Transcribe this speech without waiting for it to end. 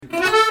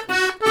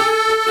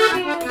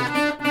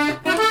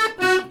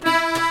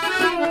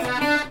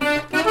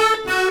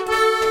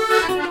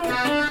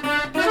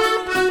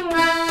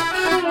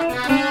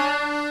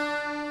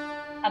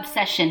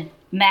obsession,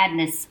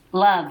 madness,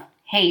 love,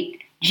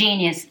 hate,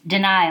 genius,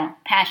 denial,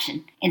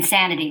 passion,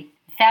 insanity.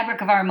 The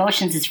fabric of our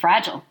emotions is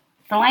fragile.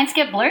 The lines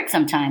get blurred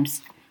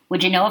sometimes.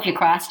 Would you know if you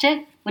crossed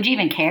it? Would you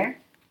even care?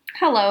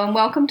 Hello, and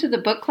welcome to the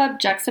Book Club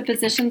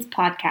Juxtapositions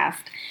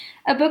podcast,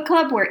 a book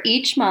club where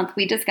each month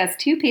we discuss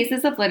two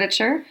pieces of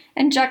literature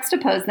and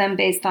juxtapose them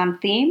based on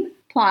theme,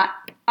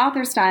 plot,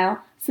 author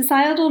style,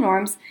 societal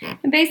norms,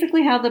 and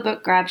basically how the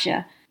book grabs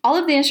you. All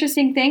of the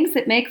interesting things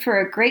that make for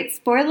a great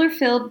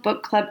spoiler-filled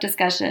book club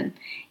discussion.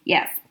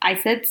 Yes, I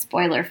said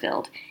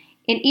spoiler-filled.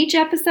 In each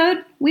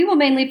episode, we will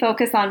mainly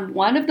focus on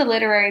one of the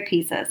literary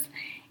pieces.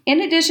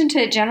 In addition to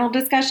a general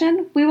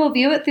discussion, we will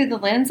view it through the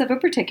lens of a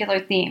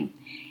particular theme.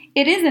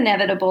 It is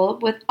inevitable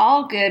with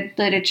all good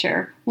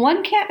literature.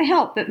 One can't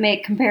help but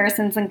make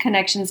comparisons and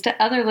connections to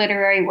other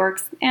literary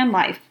works and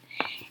life.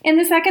 In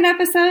the second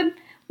episode,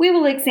 we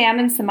will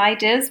examine some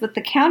ideas with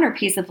the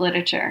counterpiece of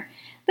literature.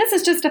 This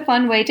is just a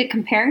fun way to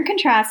compare and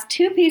contrast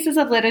two pieces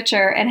of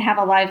literature and have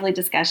a lively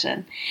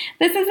discussion.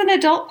 This is an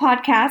adult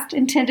podcast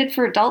intended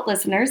for adult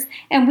listeners,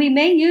 and we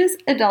may use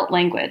adult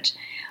language.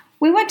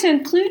 We want to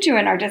include you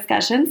in our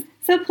discussions,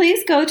 so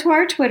please go to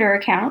our Twitter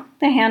account.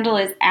 The handle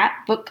is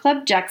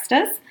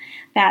 @BookClubJuxtas.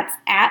 That's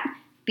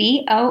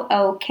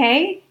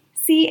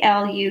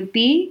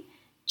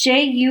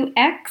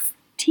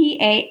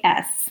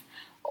 @BookClubJuxtas.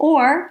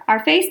 Or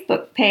our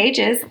Facebook page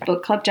is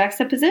Book Club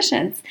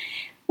Juxtapositions.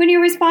 When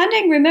you're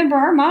responding, remember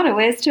our motto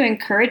is to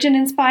encourage and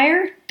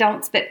inspire,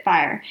 don't spit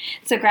fire.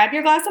 So grab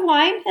your glass of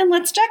wine and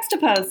let's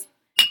juxtapose.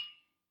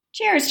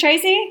 Cheers,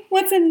 Tracy.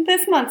 What's in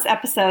this month's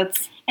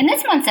episodes? In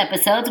this month's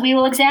episodes, we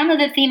will examine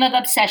the theme of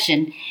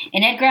obsession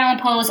in Edgar Allan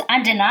Poe's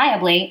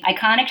undeniably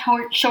iconic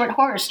short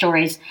horror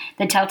stories,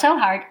 The Telltale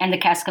Heart and The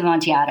Cask of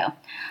Amontillado.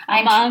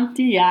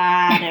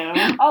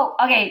 Amontillado. Oh,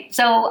 okay,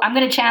 so I'm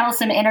going to channel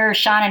some inner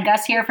Sean and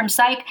Gus here from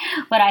Psych,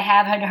 but I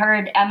haven't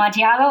heard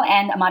Amontillado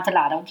and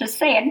Amontillado. Just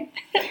saying.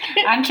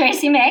 I'm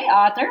Tracy May,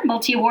 author,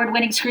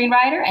 multi-award-winning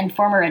screenwriter, and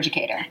former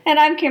educator. And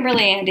I'm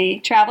Kimberly Andy,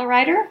 travel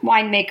writer,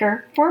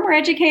 winemaker, former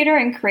educator,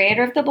 and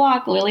creator of the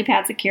blog Lily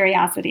Pads of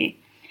Curiosity.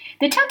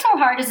 The Telltale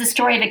Heart is the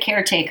story of a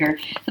caretaker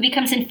who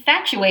becomes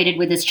infatuated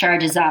with his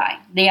charge's eye,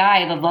 the eye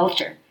of a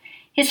vulture.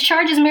 His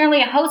charge is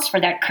merely a host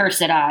for that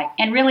cursed eye,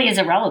 and really is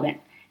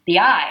irrelevant. The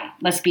eye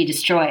must be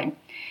destroyed.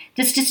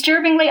 This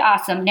disturbingly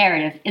awesome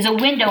narrative is a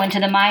window into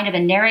the mind of a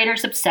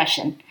narrator's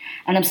obsession,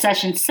 an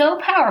obsession so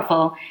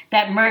powerful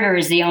that murder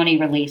is the only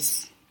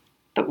release.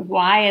 But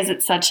why is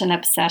it such an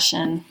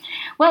obsession?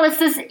 Well, it's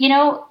this,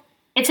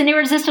 it's an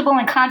irresistible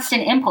and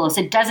constant impulse.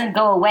 It doesn't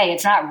go away.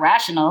 It's not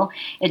rational.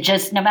 It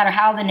just, no matter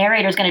how the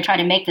narrator is going to try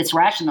to make this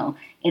rational,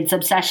 it's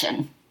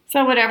obsession.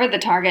 So whatever the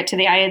target to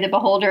the eye of the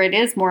beholder, it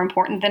is more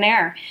important than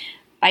air.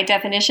 By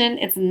definition,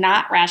 it's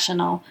not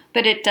rational,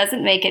 but it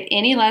doesn't make it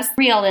any less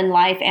real in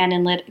life and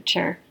in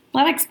literature.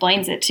 That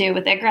explains it, too.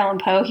 With Edgar Allan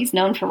Poe, he's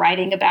known for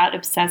writing about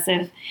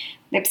obsession,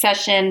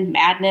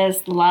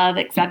 madness, love,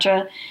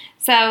 etc.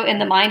 So in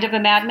the mind of a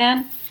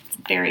madman, it's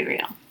very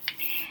real.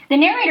 The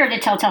narrator of The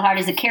Telltale Heart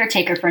is a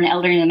caretaker for an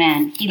elderly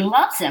man. He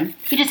loves him.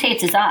 He just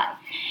hates his eye.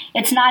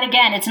 It's not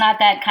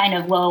that kind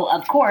of, well,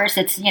 of course,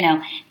 it's,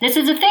 this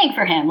is a thing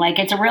for him. Like,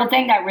 it's a real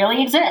thing that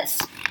really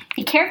exists.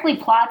 He carefully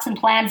plots and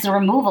plans the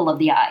removal of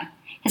the eye.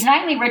 His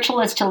nightly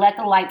ritual is to let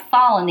the light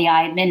fall in the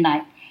eye at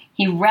midnight.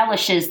 He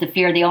relishes the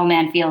fear the old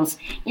man feels,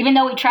 even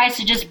though he tries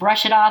to just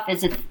brush it off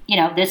as if,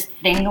 this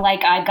thing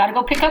like, I've got to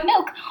go pick up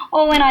milk.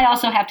 Oh, and I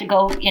also have to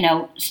go,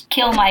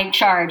 kill my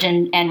charge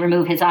and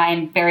remove his eye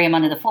and bury him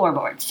under the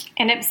floorboards.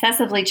 And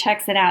obsessively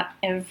checks it out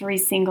every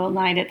single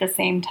night at the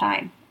same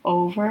time,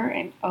 over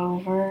and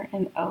over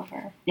and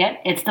over.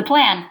 Yep, it's the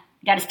plan.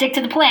 Got to stick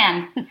to the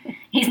plan.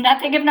 He's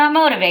nothing if not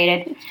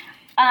motivated.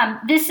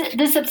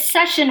 This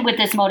obsession with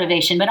this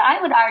motivation, but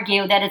I would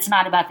argue that it's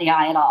not about the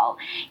eye at all.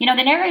 The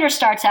narrator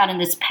starts out in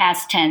this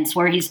past tense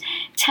where he's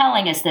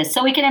telling us this.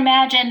 So we can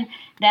imagine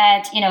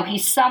that,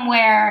 he's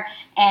somewhere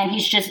and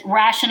he's just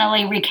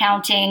rationally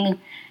recounting,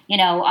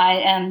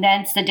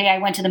 that's the day I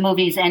went to the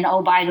movies and,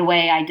 oh, by the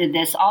way, I did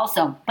this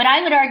also. But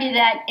I would argue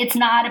that it's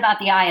not about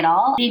the eye at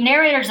all. The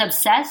narrator's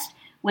obsessed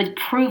with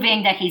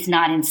proving that he's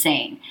not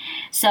insane.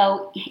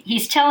 So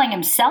he's telling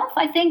himself,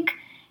 I think,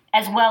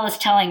 as well as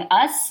telling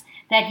us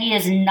that he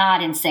is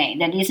not insane,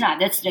 that he's not.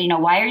 That's,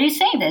 why are you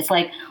saying this?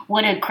 Like,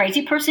 would a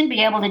crazy person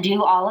be able to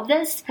do all of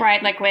this?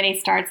 Right, like when he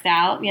starts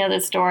out, the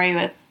story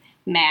with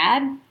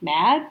mad?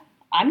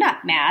 I'm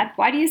not mad.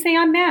 Why do you say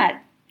I'm mad?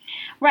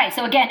 Right.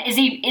 So again,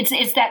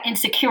 it's that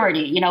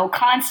insecurity,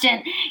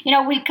 constant,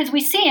 because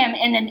we see him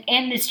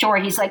in this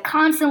story, he's like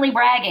constantly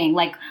bragging,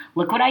 like,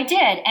 look what I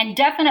did. And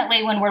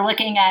definitely when we're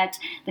looking at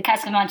the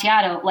Cask of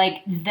Amontillado,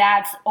 like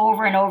that's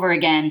over and over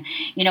again,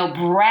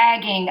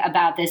 bragging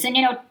about this. And,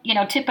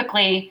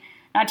 typically,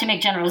 not to make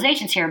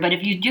generalizations here, but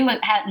if you do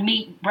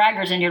meet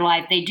braggers in your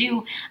life, they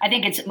do, I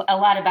think it's a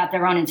lot about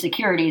their own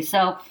insecurities.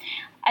 So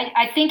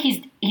I think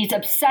he's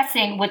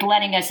obsessing with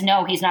letting us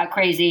know he's not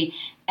crazy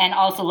and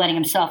also letting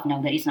himself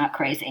know that he's not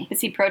crazy.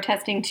 Is he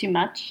protesting too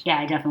much? Yeah,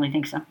 I definitely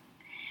think so.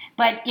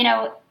 But,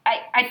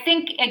 I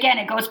think, again,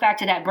 it goes back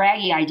to that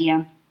braggy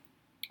idea.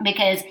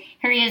 because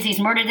here he is, he's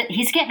murdered,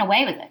 he's getting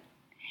away with it.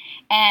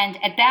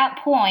 And at that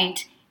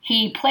point,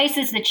 he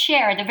places the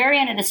chair at the very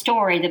end of the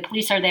story. The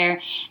police are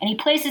there, and he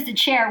places the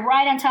chair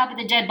right on top of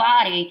the dead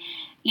body,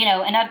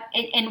 and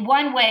in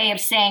one way of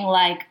saying,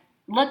 like,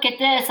 look at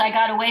this, I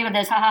got away with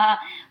this, ha ha ha.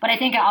 But I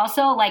think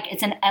also, like,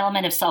 it's an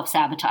element of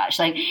self-sabotage.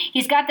 Like,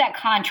 he's got that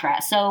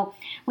contrast. So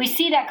we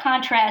see that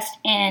contrast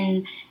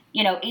in,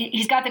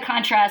 he's got the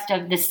contrast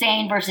of the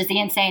sane versus the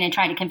insane and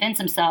trying to convince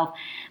himself.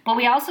 But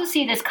we also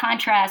see this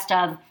contrast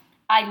of,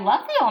 I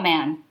love the old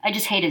man, I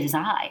just hated his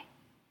eye.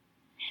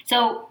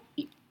 So,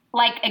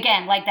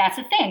 that's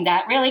a thing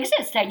that really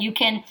exists, that you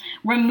can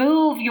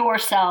remove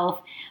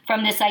yourself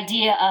from this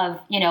idea of,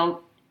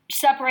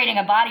 separating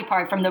a body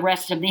part from the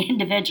rest of the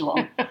individual.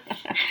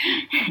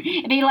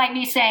 It'd be like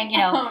me saying,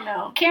 oh,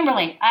 no.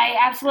 Kimberly, I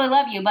absolutely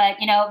love you, but,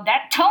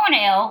 that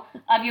toenail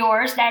of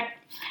yours, that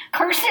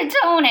cursed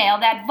toenail,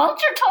 that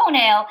vulture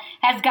toenail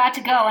has got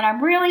to go, and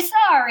I'm really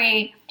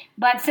sorry,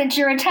 but since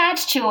you're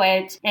attached to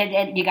it,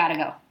 you got to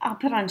go. I'll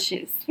put on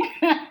shoes.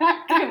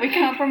 Can we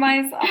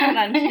compromise? I'll put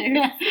on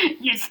shoes.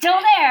 You're still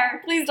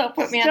there. Please don't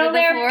put me still under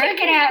the floor. Still there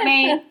kicking at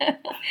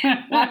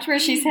me. Watch where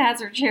she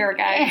has her chair,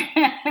 guys.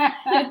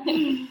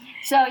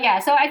 So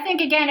I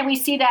think, again, we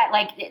see that,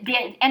 like, at the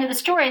end of the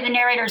story, the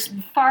narrator's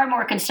far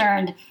more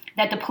concerned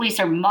that the police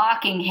are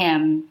mocking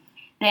him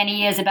than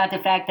he is about the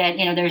fact that,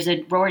 there's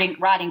a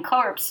rotting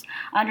corpse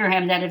under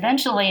him that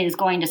eventually is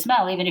going to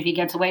smell, even if he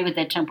gets away with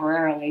it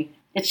temporarily.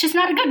 It's just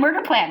not a good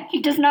murder plan.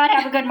 He does not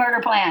have a good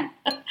murder plan.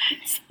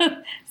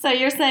 So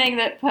you're saying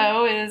that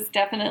Poe is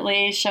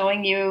definitely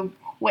showing you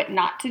what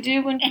not to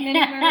do when committing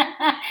murder?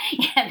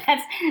 Yeah,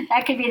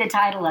 that could be the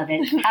title of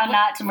it. How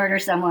not to murder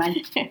someone.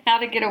 How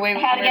to get away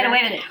with How to get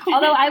away with it.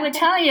 Although I would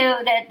tell you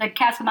that the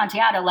Cask of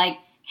Amontillado, like,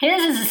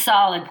 his is a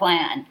solid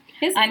plan.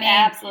 His is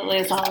absolutely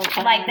a solid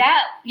plan. Like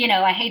that,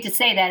 I hate to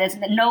say that, is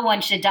that no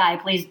one should die.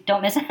 Please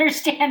don't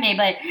misunderstand me,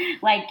 but,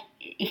 like,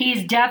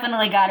 he's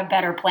definitely got a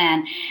better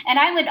plan. And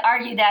I would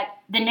argue that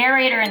the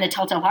narrator in The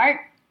Telltale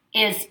Heart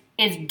is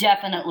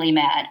definitely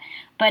mad.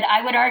 But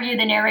I would argue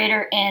the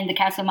narrator in The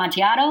Cask of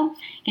Amontillado,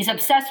 he's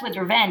obsessed with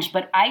revenge,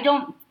 but I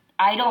don't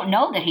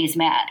know that he's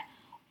mad.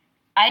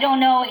 I don't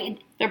know.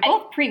 They're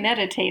both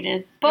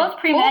premeditated. Both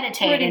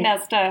pretty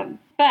messed up.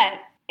 But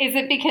is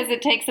it because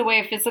it takes away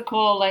a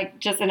physical, like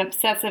just an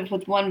obsessive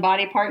with one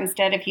body part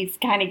instead of he's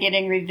kind of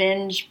getting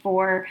revenge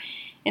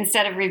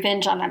instead of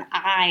revenge on an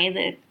eye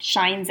that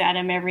shines at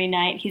him every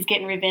night, he's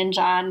getting revenge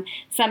on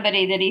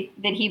somebody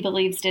that he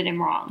believes did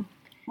him wrong?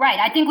 Right.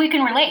 I think we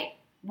can relate.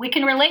 We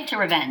can relate to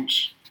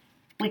revenge.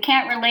 We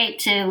can't relate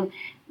to,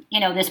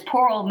 this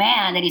poor old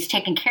man that he's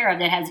taken care of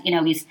that has, he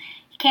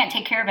can't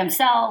take care of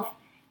himself.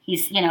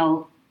 He's,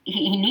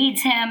 he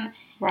needs him.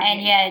 Right.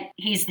 And yet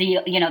he's the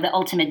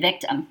ultimate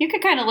victim. You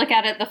could kind of look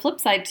at it the flip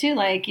side too,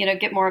 like,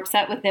 get more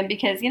upset with him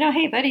because,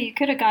 hey, buddy, you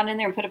could have gone in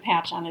there and put a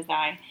patch on his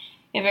eye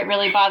if it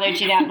really bothered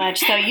you that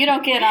much. So you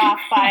don't get off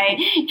by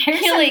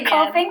killing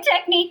some coping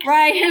techniques.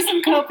 Right, here's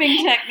some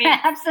coping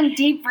techniques. Have some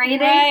deep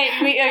breathing.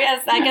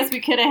 Right. I guess we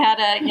could have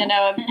had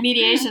a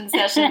mediation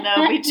session,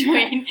 though,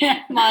 between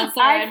Monsoor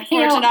and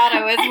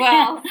Fortunato as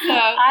well. So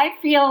I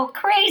feel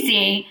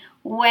crazy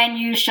when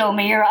you show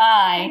me your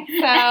eye.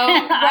 So,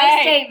 eye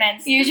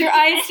statements. Use your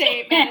eye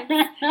statements,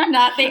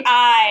 not the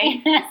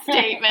I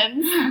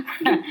statements.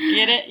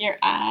 Get it? Your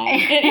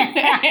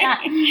eye.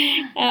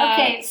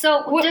 Okay,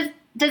 so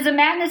does the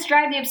madness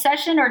drive the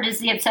obsession, or does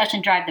the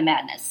obsession drive the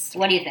madness?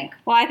 What do you think?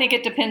 Well, I think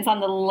it depends on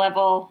the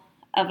level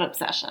of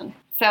obsession.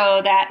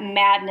 So that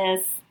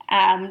madness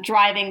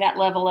driving that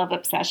level of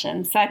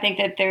obsession. So I think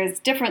that there's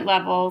different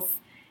levels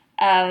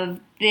of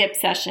the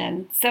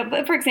obsession. So,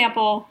 but for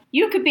example,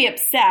 you could be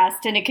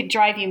obsessed and it could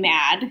drive you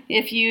mad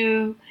if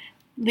you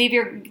leave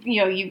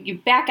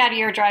you back out of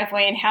your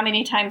driveway, and how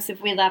many times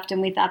have we left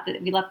and we thought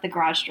that we left the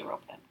garage door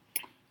open?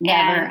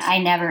 Never. I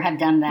never have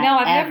done that. No,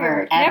 I've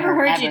never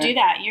heard you do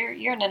that.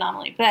 You're an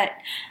anomaly. But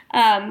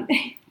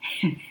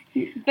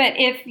but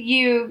if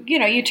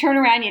you turn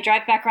around, you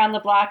drive back around the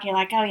block, and you're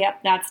like, oh,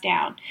 yep, that's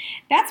down.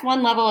 That's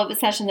one level of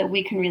obsession that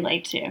we can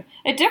relate to.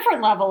 A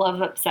different level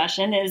of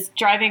obsession is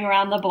driving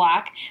around the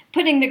block,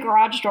 putting the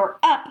garage door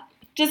up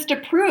just to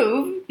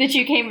prove that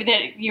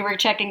you were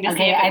checking to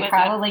see if it was I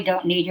probably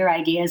don't need your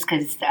ideas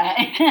because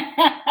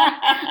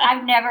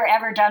I've never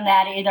ever done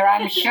that either.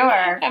 I'm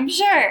sure. I'm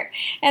sure.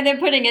 And then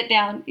putting it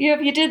down.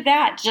 If you did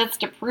that just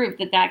to prove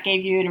that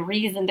gave you a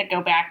reason to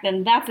go back,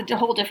 then that's a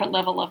whole different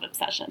level of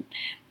obsession.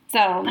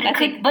 So,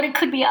 but it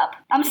could be up.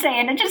 I'm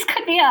saying it just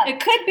could be up. It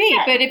could be,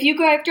 yeah. But if you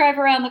drive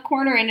around the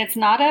corner and it's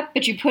not up,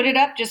 but you put it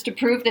up just to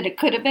prove that it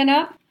could have been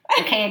up.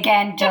 Okay,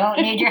 again,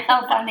 don't need your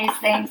help on these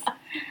things.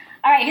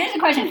 All right, here's a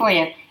question for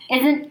you.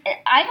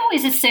 I've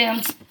always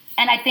assumed,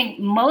 and I think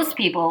most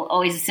people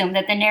always assume,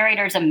 that the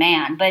narrator's a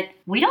man, but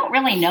we don't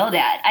really know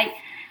that.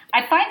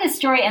 I find this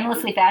story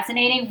endlessly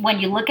fascinating when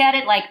you look at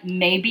it like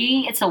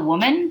maybe it's a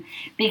woman,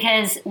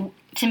 because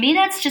to me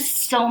that's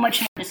just so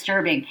much more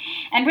disturbing.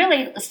 And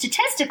really,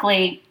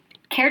 statistically,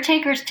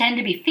 caretakers tend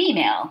to be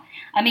female.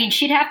 I mean,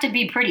 she'd have to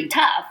be pretty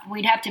tough.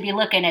 We'd have to be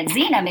looking at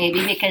Xena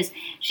maybe because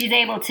she's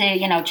able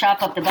to,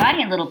 chop up the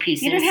body in little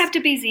pieces. You don't have to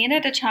be Xena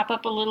to chop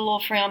up a little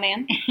old frail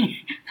man.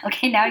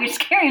 Okay, now you're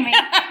scaring me.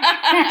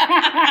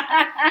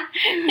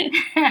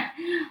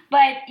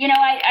 But,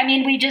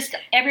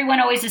 everyone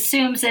always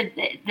assumes that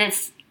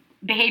this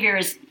behavior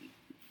is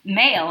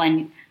male,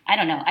 and I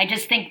don't know. I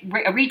just think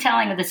a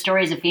retelling of the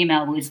story as a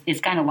female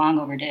is kind of long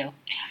overdue.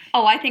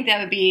 Oh, I think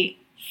that would be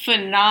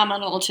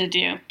phenomenal to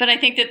do. But I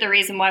think that the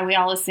reason why we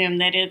all assume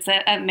that it's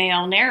a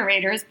male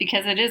narrator is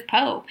because it is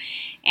Poe.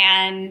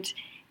 And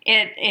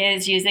it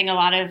is using a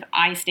lot of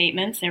I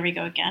statements. There we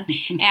go again.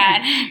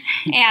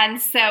 And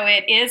so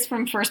it is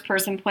from first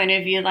person point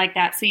of view like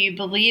that. So you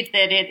believe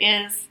that it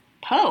is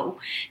Poe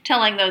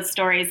telling those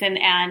stories.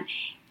 And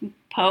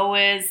Poe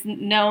is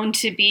known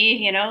to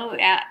be,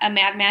 a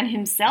madman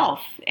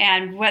himself.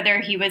 And whether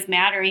he was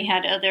mad or he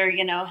had other,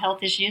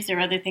 health issues or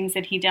other things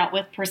that he dealt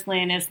with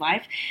personally in his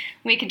life,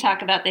 we can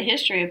talk about the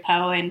history of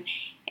Poe and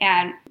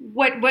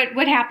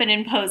what happened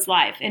in Poe's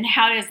life and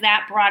how is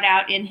that brought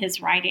out in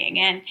his writing.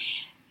 And,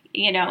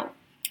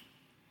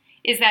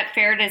 is that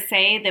fair to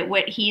say that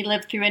what he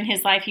lived through in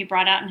his life he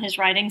brought out in his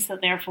writing, so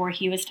therefore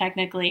he was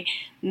technically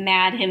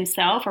mad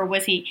himself? Or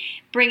was he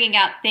bringing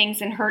out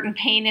things and hurt and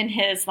pain in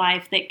his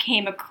life that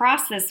came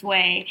across this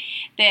way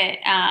that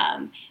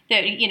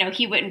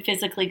he wouldn't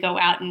physically go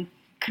out and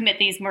commit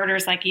these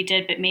murders like he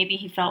did, but maybe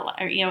he felt,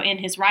 in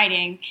his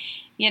writing,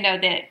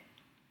 that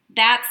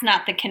that's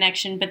not the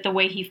connection, but the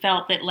way he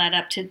felt that led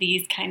up to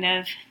these kind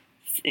of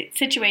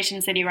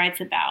situations that he writes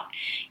about,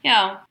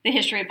 the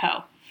history of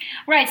Poe.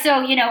 Right. So,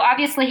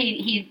 obviously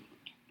he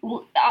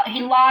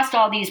lost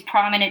all these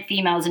prominent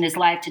females in his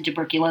life to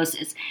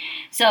tuberculosis.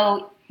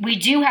 So we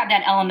do have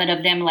that element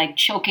of them like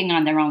choking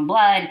on their own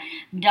blood,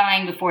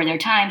 dying before their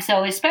time.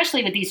 So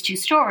especially with these two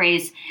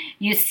stories,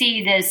 you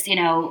see this,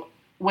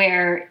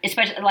 where,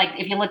 especially like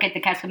if you look at the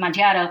Cask of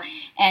Amontillado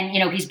and,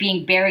 he's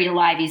being buried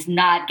alive, he's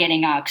not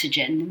getting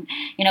oxygen.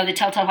 The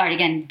Telltale Heart,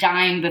 again,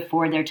 dying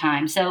before their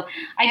time. So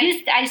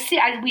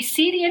we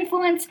see the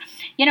influence.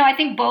 I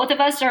think both of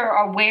us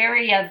are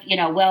wary of,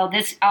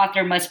 this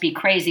author must be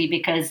crazy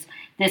because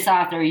this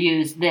author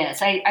used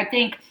this. I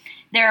think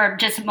there are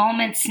just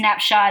moments,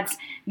 snapshots,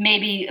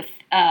 maybe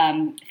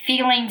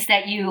feelings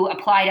that you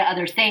apply to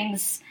other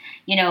things.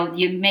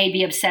 You may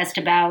be obsessed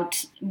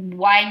about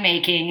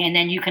winemaking, and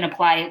then you can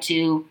apply it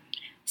to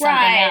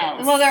something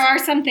else. Well, there are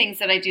some things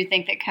that I do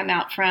think that come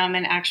out from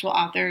an actual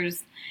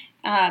author's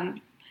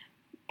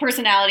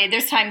personality.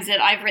 There's times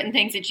that I've written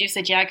things that you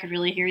said, yeah, I could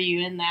really hear you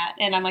in that.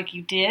 And I'm like,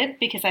 you did?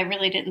 Because I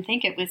really didn't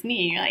think it was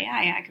me. You're like,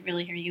 yeah, I could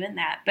really hear you in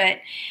that. But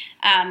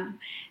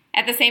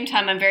at the same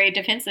time, I'm very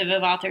defensive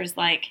of authors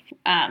like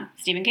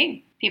Stephen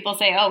King. People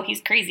say, oh,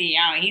 he's crazy.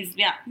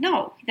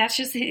 No, that's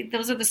just,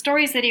 those are the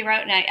stories that he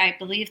wrote. And I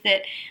believe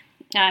that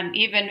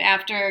even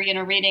after,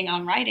 reading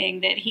on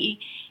writing, that he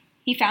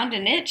found a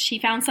niche. He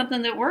found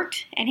something that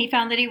worked, and he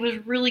found that he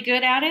was really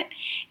good at it,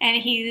 and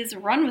he's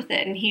run with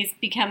it, and he's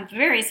become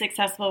very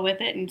successful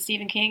with it. And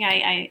Stephen King,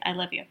 I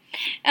love you.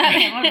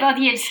 We're both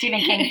huge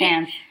Stephen King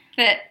fans.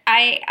 But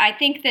I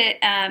think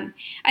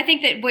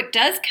that what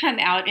does come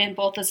out in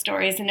both the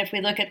stories, and if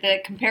we look at the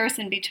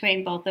comparison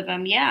between both of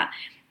them,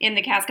 in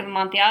the Cask of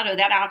Amontillado,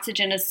 that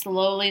oxygen is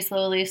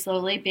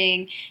slowly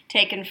being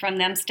taken from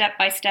them step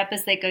by step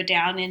as they go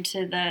down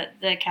into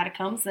the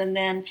catacombs. And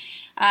then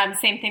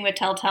same thing with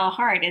Telltale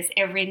Heart, is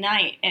every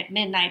night at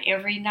midnight,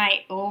 every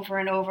night, over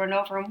and over and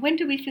over. And when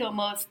do we feel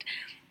most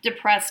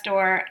depressed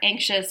or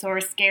anxious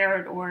or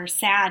scared or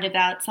sad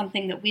about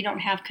something that we don't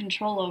have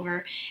control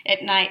over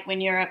at night when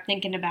you're up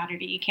thinking about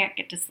it or you can't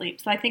get to sleep?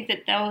 So I think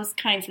that those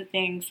kinds of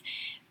things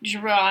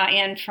draw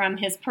in from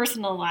his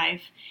personal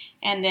life,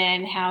 and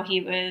then how he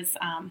was,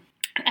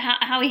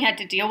 how he had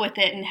to deal with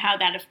it and how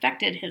that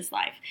affected his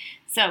life.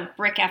 So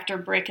brick after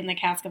brick in the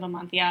Cask of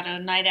Amontillado,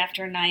 night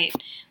after night,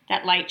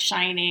 that light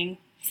shining,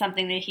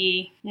 something that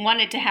he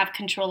wanted to have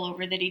control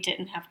over that he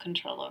didn't have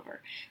control over.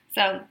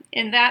 So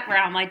in that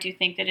realm, I do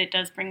think that it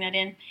does bring that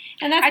in.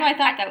 And that's why I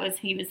thought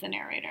he was the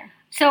narrator.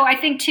 So I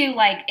think, too,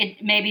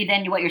 maybe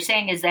then what you're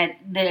saying is that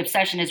the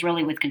obsession is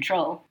really with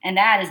control. And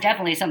that is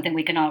definitely something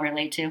we can all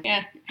relate to.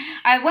 Yeah.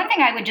 One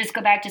thing I would just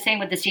go back to saying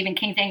with the Stephen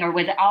King thing, or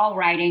with all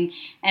writing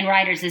and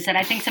writers, is that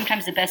I think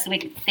sometimes the best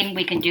thing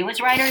we can do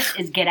as writers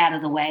is get out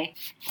of the way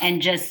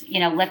and just,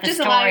 let the just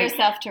story... allow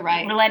yourself to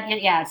write.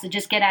 So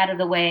just get out of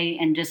the way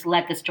and just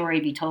let the story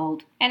be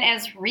told. And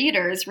as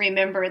readers,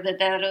 remember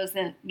that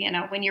isn't,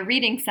 when you're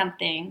reading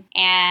something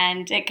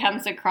and it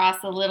comes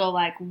across a little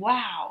like,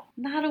 wow,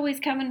 not always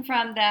coming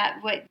from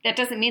that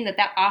doesn't mean that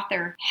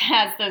author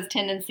has those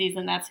tendencies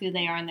and that's who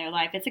they are in their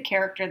life. It's a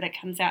character that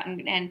comes out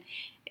and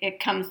it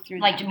comes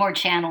through them. More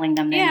channeling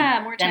them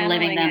than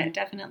living them.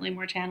 Definitely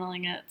more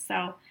channeling it.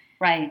 So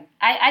right.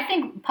 I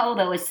think Poe,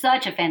 though, is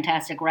such a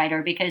fantastic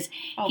writer because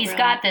he's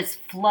got this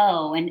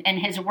flow and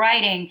his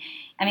writing.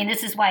 I mean,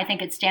 this is why I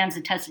think it stands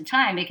the test of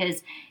time,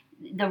 because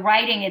the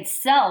writing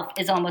itself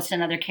is almost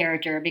another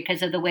character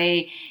because of the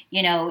way,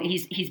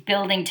 he's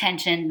building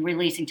tension,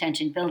 releasing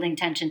tension, building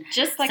tension,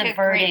 just like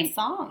subverting. A great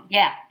song.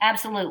 Yeah,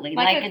 absolutely.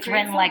 Like it's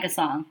written like a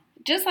song.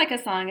 Just like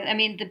a song. I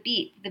mean, the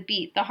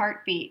beat, the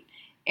heartbeat.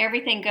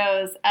 Everything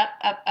goes up,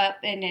 up, up,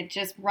 and it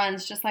just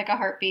runs just like a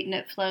heartbeat, and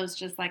it flows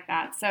just like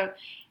that. So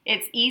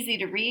it's easy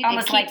to read.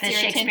 Almost like the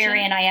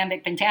Shakespearean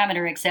iambic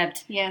pentameter,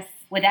 except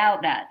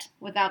without that.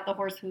 Without the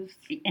horse hooves.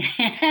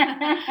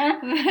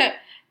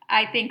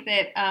 I think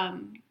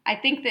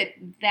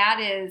that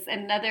is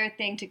another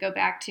thing to go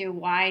back to.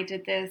 Why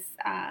did this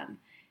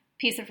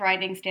piece of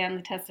writing stand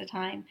the test of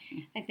time?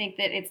 I think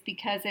that it's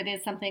because it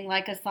is something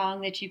like a song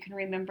that you can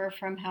remember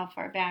from how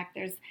far back.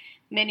 There's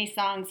many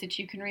songs that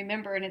you can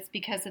remember, and it's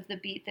because of the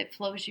beat that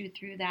flows you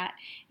through that,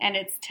 and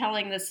it's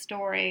telling the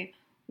story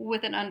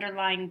with an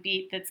underlying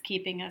beat that's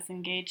keeping us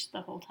engaged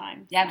the whole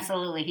time. So.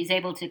 Absolutely. He's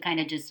able to kind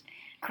of just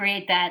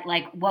create that,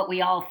 like what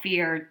we all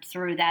fear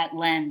through that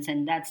lens,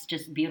 and that's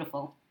just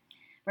beautiful.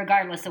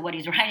 Regardless of what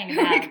he's writing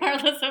about.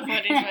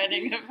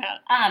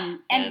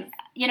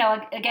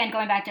 Again,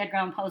 going back to Edgar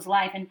Allan Poe's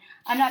life, and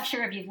I'm not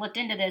sure if you've looked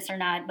into this or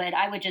not, but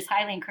I would just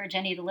highly encourage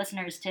any of the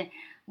listeners to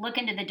look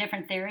into the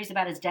different theories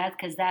about his death,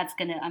 because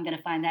I'm gonna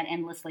find that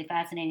endlessly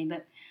fascinating.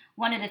 But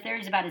one of the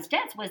theories about his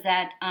death was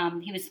that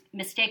he was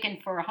mistaken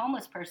for a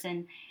homeless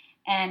person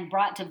and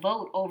brought to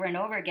vote over and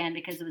over again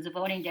because it was a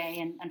voting day,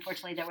 and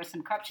unfortunately there was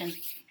some corruption.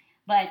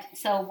 But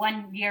so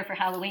one year for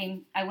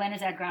Halloween, I went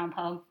as Edgar Allan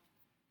Poe,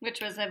 which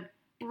was a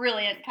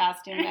brilliant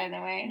costume, by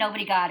the way.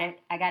 Nobody got it,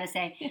 I gotta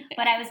say.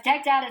 But I was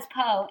decked out as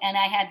Poe, and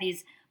I had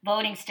these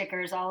voting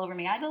stickers all over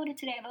me. I voted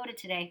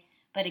today.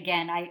 But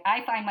again,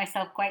 I find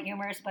myself quite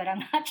humorous, but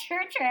I'm not sure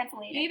it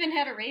translated. You even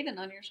had a raven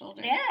on your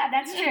shoulder. Yeah,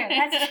 that's true.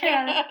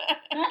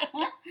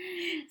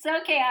 So,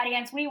 okay,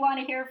 audience, we want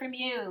to hear from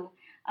you.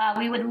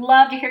 We would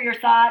love to hear your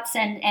thoughts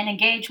and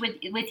engage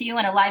with you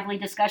in a lively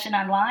discussion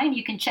online.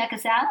 You can check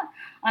us out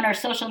on our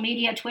social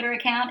media Twitter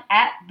account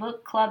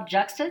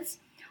 @BookClubJuxtas,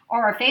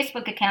 or our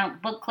Facebook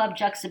account, Book Club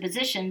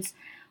Juxtapositions,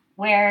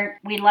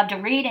 where we'd love to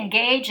read,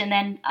 engage, and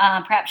then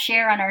perhaps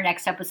share on our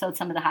next episode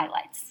some of the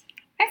highlights.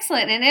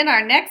 Excellent. And in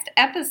our next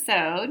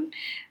episode,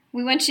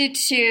 we want you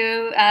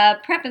to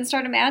prep and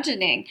start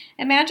imagining.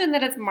 Imagine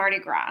that it's Mardi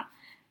Gras.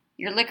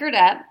 You're liquored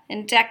up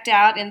and decked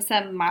out in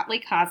some motley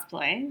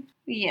cosplay.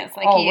 Yes,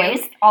 like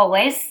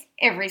Always.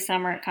 Every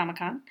summer at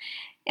Comic-Con.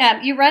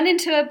 You run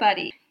into a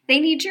buddy.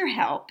 They need your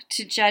help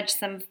to judge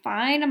some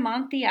fine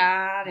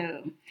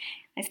Amontillado.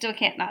 I still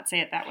can't not say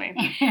it that way.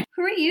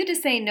 Who are you to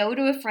say no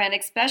to a friend,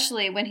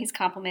 especially when he's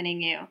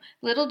complimenting you?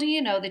 Little do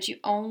you know that you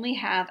only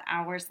have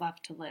hours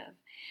left to live.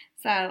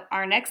 So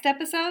our next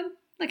episode,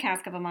 The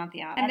Cask of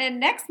Amontillado. And then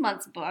next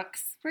month's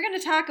books, we're going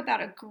to talk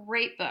about a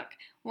great book.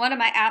 One of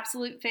my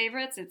absolute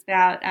favorites. It's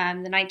about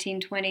the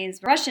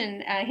 1920s Russian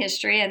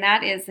history, and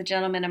that is The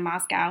Gentleman in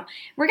Moscow.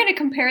 We're going to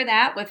compare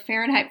that with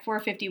Fahrenheit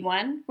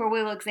 451, where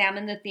we will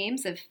examine the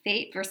themes of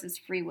fate versus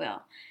free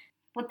will.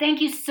 Well,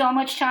 thank you so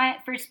much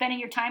for spending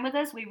your time with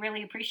us. We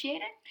really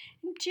appreciate it.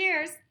 And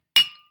cheers.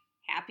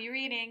 Happy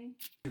reading.